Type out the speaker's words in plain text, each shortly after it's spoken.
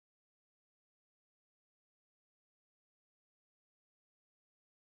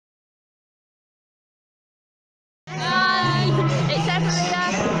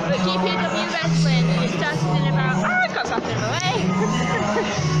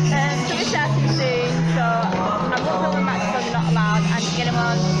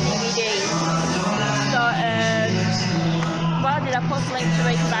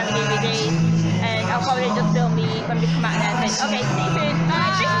Bye, Stephen.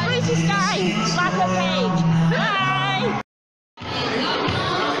 This is Lucy Sky. Like her page. Bye.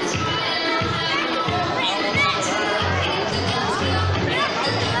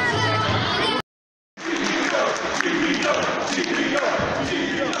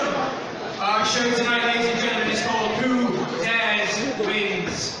 Our show tonight, ladies and gentlemen, is called Who Dares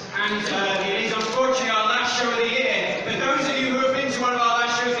Wins. And it is unfortunately our last show of the year. But those of you who have been to one of our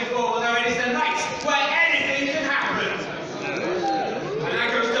last shows before will know it is the night where anything can happen. And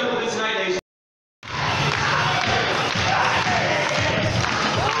that goes double for tonight, ladies.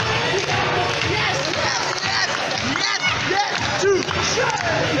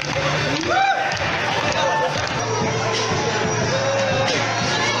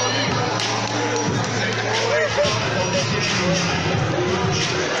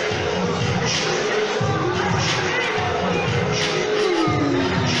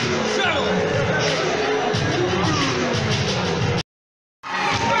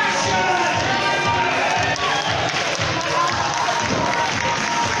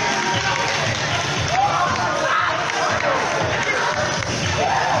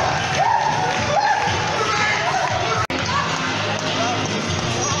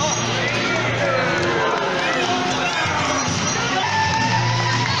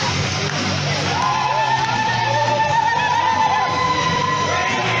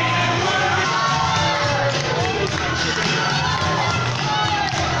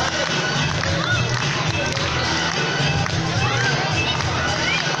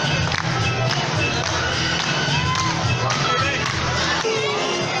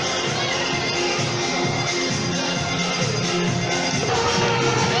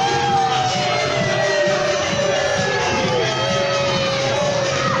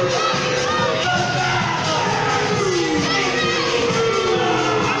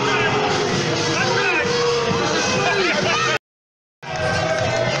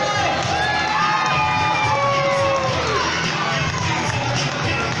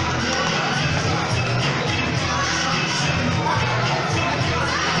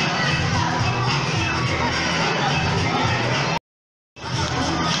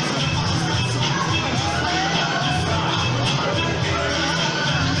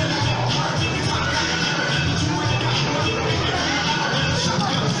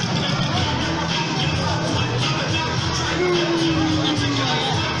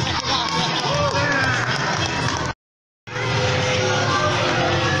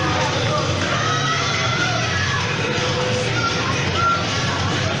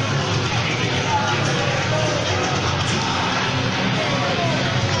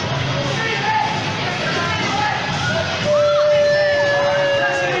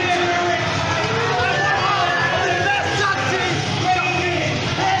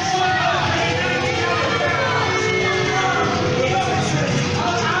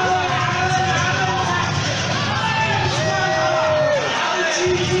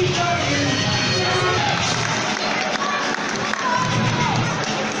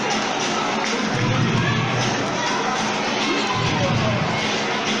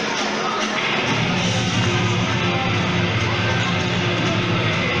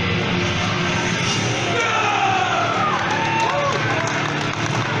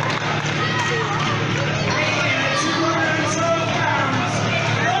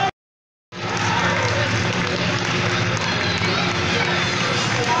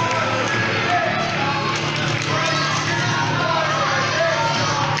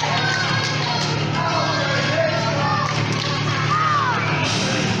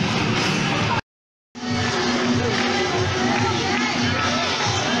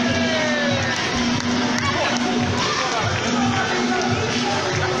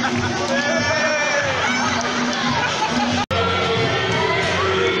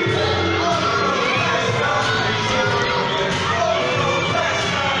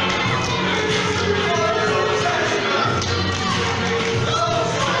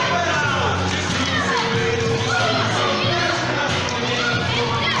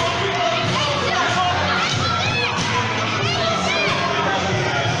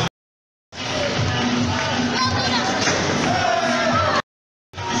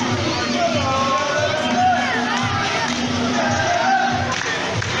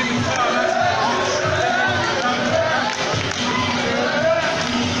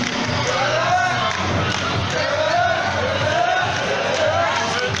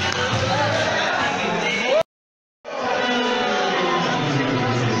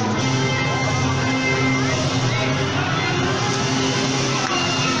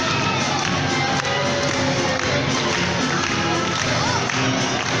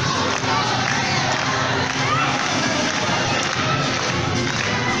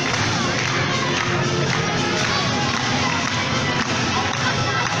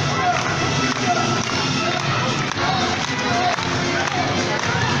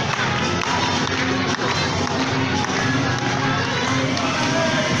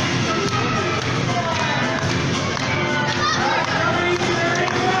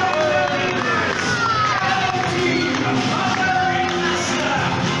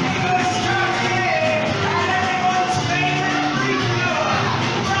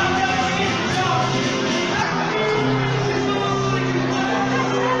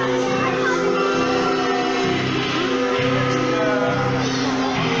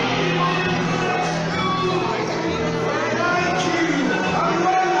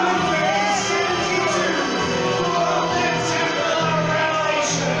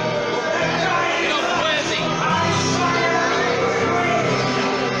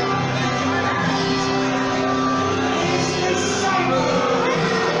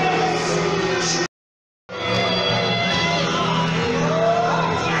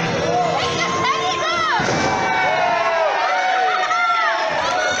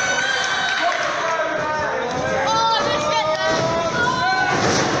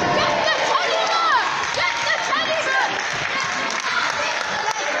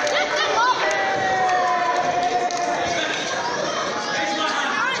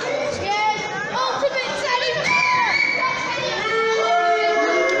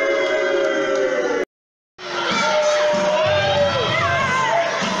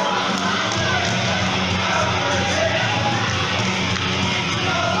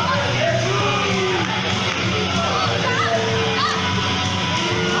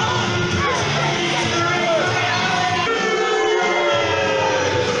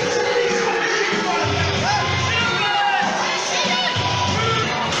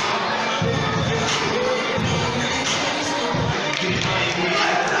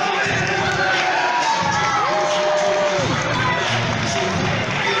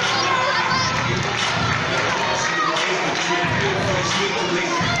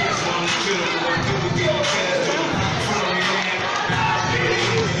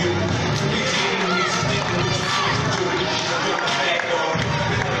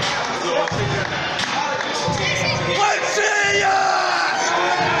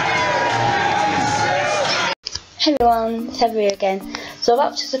 on February again. So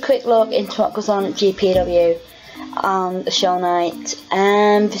that's just a quick look into what goes on at GPW on the show night.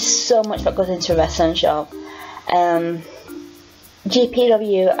 There's so much that goes into a wrestling show.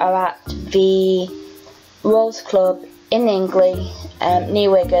 GPW are at the Rose Club in Ingley, near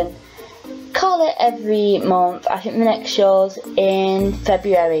Wigan. Call it every month. I think the next show's in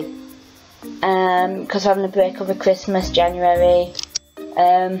February, because we're having a break over Christmas, January.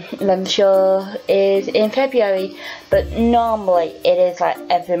 Then the show is in February, but normally it is like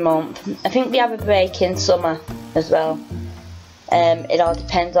every month. I think we have a break in summer as well. It all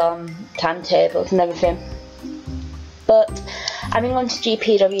depends on timetables and everything. But I've been going to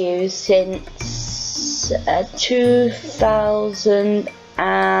GPW since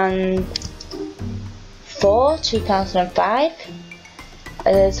 2004, 2005.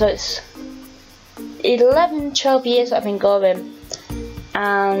 So it's 11, 12 years that I've been going.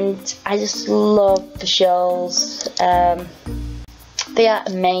 And I just love the shows. They are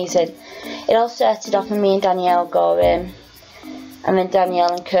amazing. It all started off with me and Danielle going, and then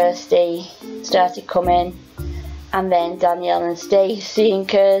Danielle and Kirsty started coming, and then Danielle and Stacey and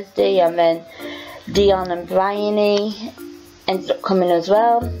Kirsty, and then Dion and Bryony ended up coming as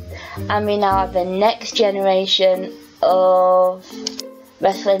well. And we now have the next generation of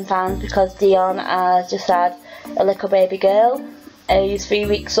wrestling fans, because Dion has just had a little baby girl. He's 3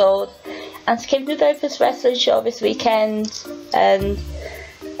 weeks old, and she came to the very first wrestling show this weekend, and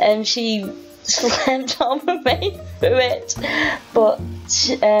she slammed over me through it. But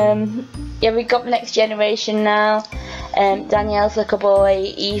yeah, we got the next generation now. Danielle's little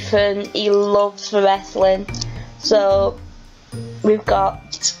boy, Ethan, he loves the wrestling, so we've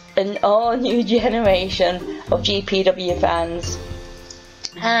got an all new generation of GPW fans.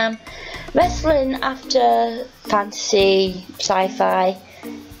 Wrestling after fantasy, sci-fi,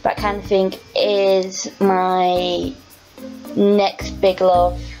 that kind of thing is my next big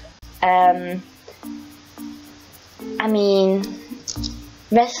love. I mean,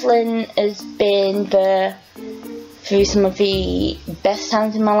 wrestling has been there through some of the best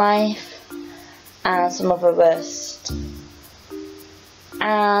times in my life and some of the worst.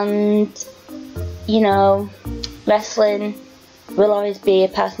 And, you know, wrestling will always be a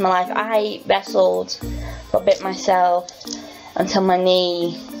part of my life. I wrestled for a bit myself until my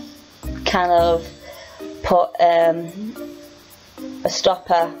knee kind of put a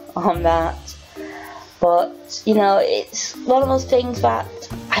stopper on that. But, you know, it's one of those things that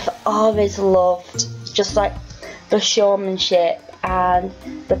I've always loved, just like the showmanship and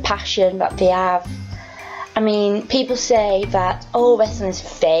the passion that they have. I mean, people say that, oh, wrestling is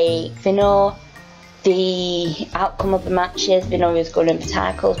fake, they know the outcome of the matches, they know who's going in for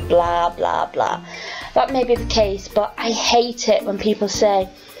titles, blah blah blah. That may be the case, but I hate it when people say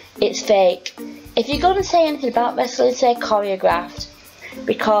it's fake. If you're going to say anything about wrestling, say choreographed,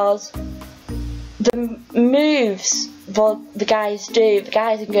 because the moves the guys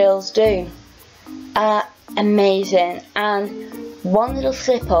and girls do are amazing, and one little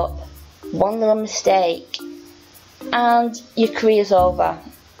slip up, one little mistake, and your career's over.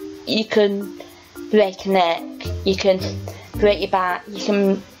 You can break a neck, you can break your back, you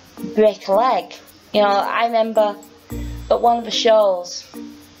can break a leg. You know, I remember at one of the shows,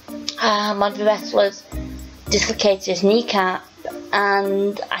 one of the wrestlers dislocated his kneecap,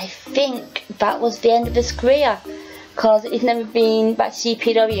 and I think that was the end of his career, because he's never been back to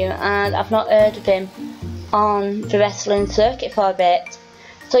GPW, and I've not heard of him on the wrestling circuit for a bit.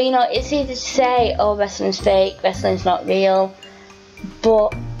 So, you know, it's easy to say, oh, wrestling's fake, wrestling's not real,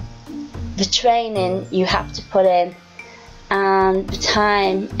 but the training you have to put in, and the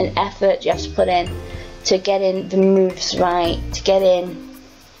time and effort you have to put in to get in the moves right, to get in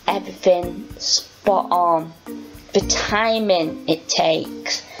everything spot on, the timing it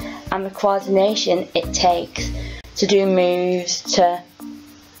takes and the coordination it takes to do moves, to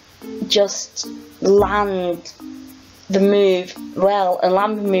just land the move well and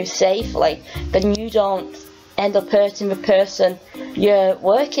land the move safely, then you don't end up hurting the person you're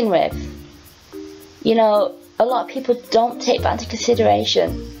working with. You know, a lot of people don't take that into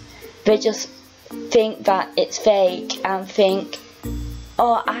consideration. They just think that it's fake and think,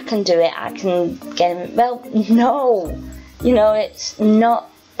 oh, I can do it, I can get him. Well, no, you know, it's not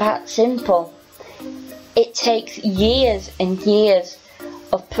that simple. It takes years and years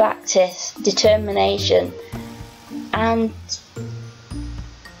of practice, determination, and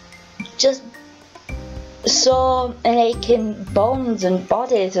just sore and aching bones and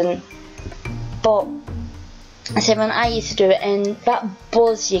bodies. And but I said, when I used to do it, and that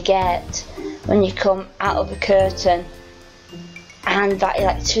buzz you get when you come out of the curtain, and that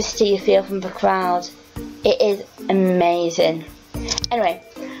electricity you feel from the crowd, It is amazing. Anyway,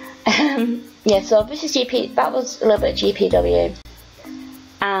 yeah, so this is GP, that was a little bit of GPW,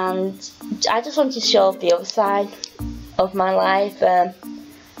 and I just wanted to show the other side of my life, the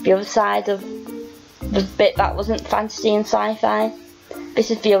other side of the bit that wasn't fantasy and sci-fi. This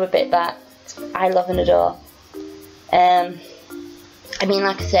is the other bit that I love and adore. I mean,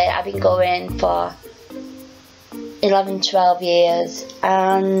 like I say, I've been going for 11-12 years,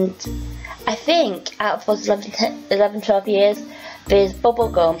 and I think out of those 11-12 years, there's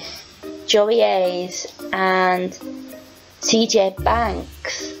Bubblegum, Joey Hayes, and CJ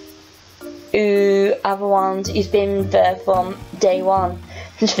Banks, who are the ones who's been there from day one,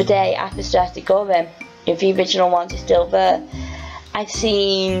 since the day after started going. If the original ones are still there. I've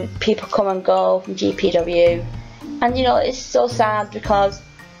seen people come and go from GPW, and you know, it's so sad because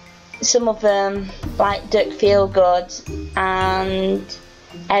some of them, like Dirk Feelgood and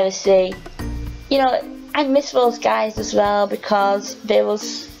Heresy, you know, I miss those guys as well because they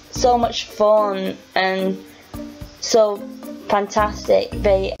was so much fun and so fantastic.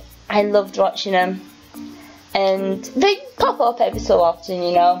 I loved watching them, and they pop up every so often,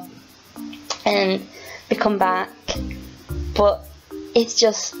 you know, and they come back, but it's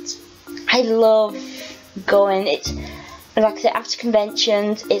just, I love going. It's like I said, after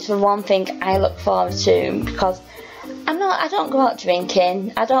conventions, it's the one thing I look forward to, because I don't go out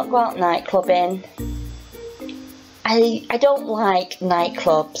drinking, I don't go out nightclubbing. I don't like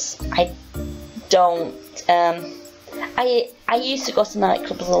nightclubs. I don't. I used to go to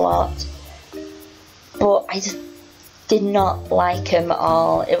nightclubs a lot, but I just did not like them at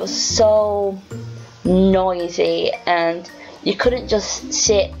all. It was so noisy, and you couldn't just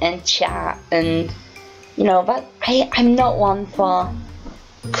sit and chat, and you know, but I'm not one for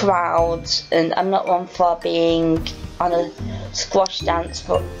crowds, and I'm not one for being on a squash dance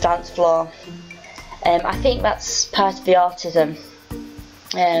floor. I think that's part of the autism,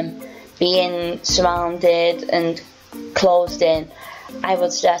 being surrounded and closed in. I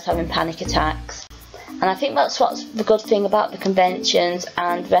would start having panic attacks, and I think that's what's the good thing about the conventions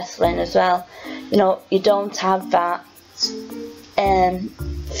and wrestling as well. You know, you don't have that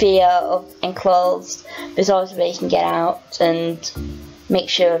fear of enclosed. There's always a way you can get out and make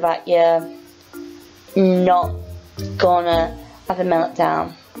sure that you're not gonna have a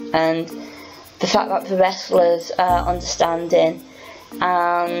meltdown, and the fact that the wrestlers are understanding,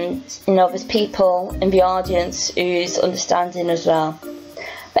 and you know, there's people in the audience who's understanding as well.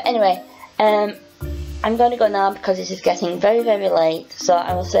 But anyway, I'm going to go now because it is getting very, very late. So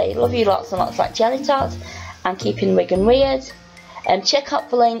I will say love you lots and lots like Jelly Tots, and keeping Wigan weird. Check out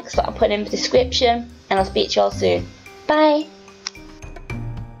the links that I'll put in the description, and I'll speak to you all soon. Bye.